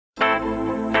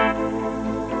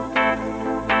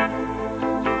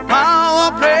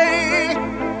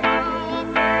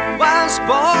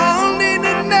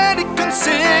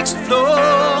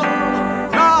explore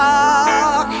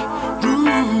rock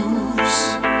grooves.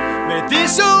 May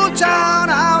this old town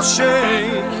I'll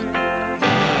shake.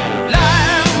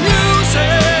 Live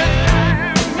music,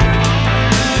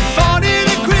 40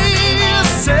 degrees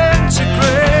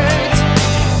centigrade.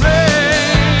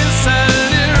 Rays and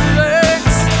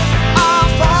lyrics are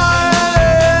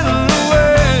boiling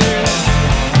away.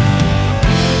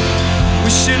 We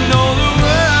should know the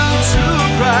world to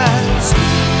grasp.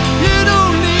 You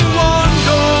don't need one,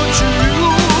 don't you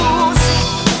use.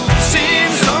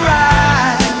 Seems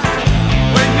alright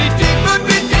when we did what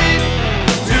we did,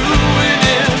 doing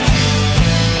it.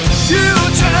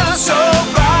 Future so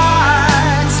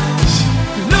bright,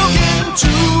 look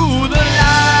into the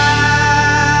light.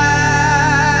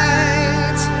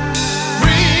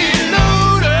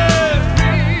 Reloaded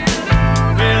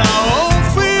in our own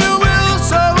free will,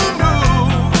 so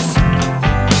moves.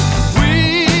 We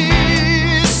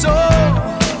saw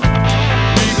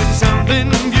even something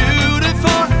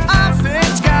beautiful off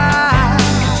its sky.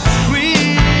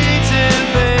 Reaching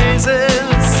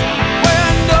places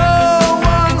where no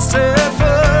one's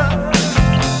ever.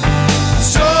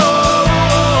 So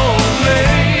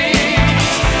late,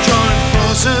 join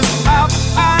forces up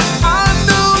an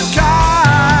unknown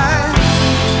kind.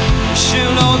 We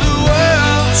shall know the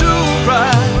world to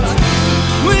grasp.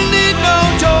 We need no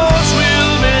doors,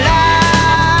 we'll be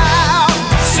loud.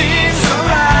 Seems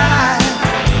alright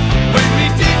when we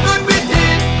did what we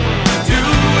did,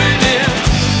 doing it.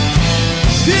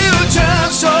 Future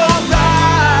so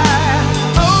bright,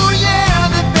 oh yeah,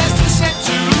 the best is yet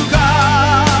to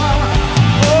come.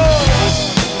 Oh,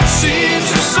 seems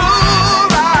so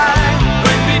right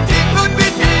when we did what we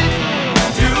did,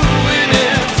 doing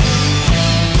it.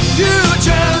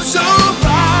 Future so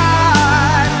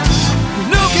bright,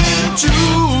 look into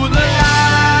the light.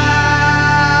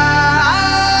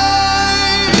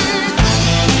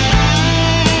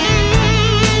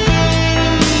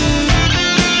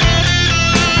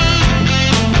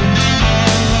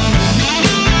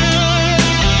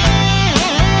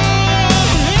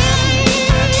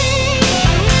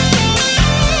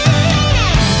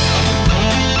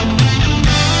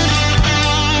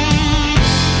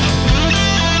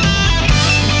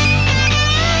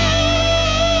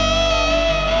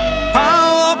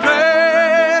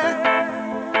 Powerplay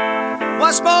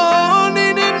was born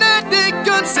in an attic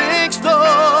on 6th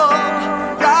floor.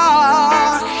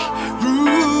 Rock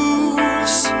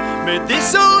grooves made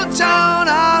this old town,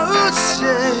 I would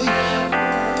say.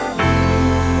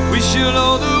 We should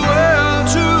know the